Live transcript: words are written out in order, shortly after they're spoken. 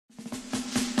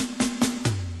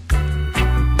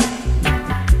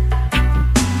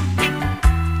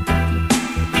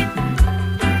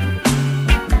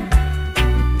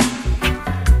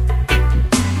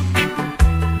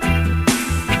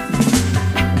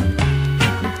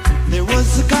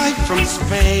from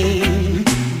Spain.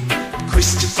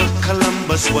 Christopher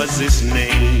Columbus was his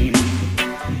name.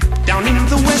 Down in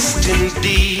the West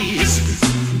Indies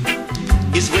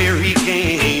is where he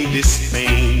gained his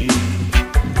fame.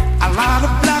 A lot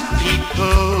of black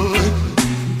people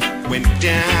went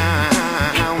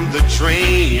down the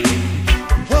drain.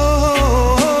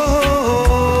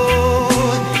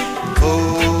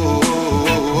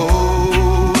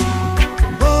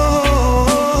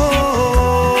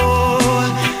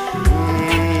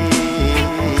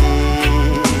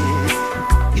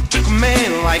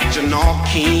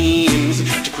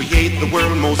 To create the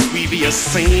world's most grievous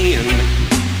sin,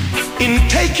 in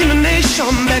taking a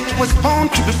nation that was born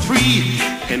to be free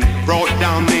and brought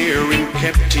down there in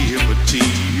captivity.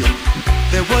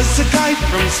 There was a guy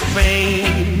from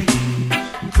Spain,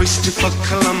 Christopher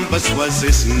Columbus was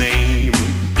his name.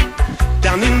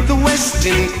 Down in the West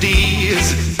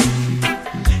Indies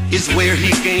is where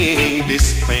he gained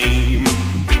his fame.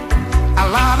 A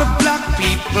lot of black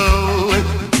people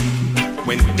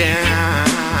went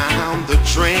down the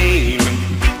drain.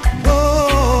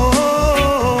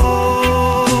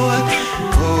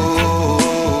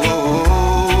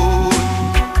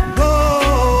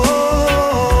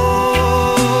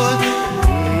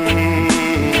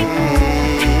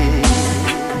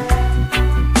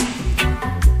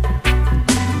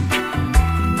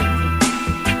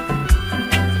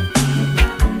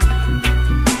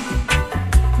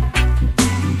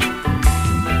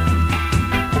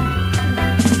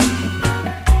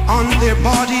 Their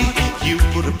body you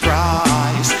put a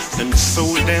price and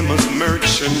sold them as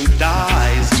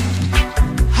merchandise.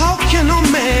 How can a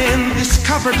man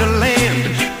discover the land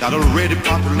that already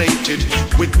populated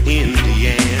with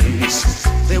Indians?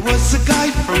 There was a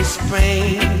guy from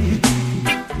Spain,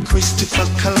 Christopher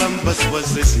Columbus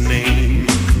was his name.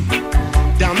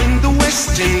 Down in the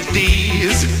West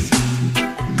Indies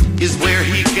is where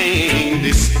he gained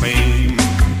his fame.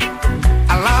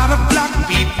 A lot of black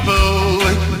people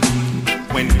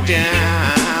went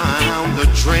down the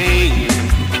drain.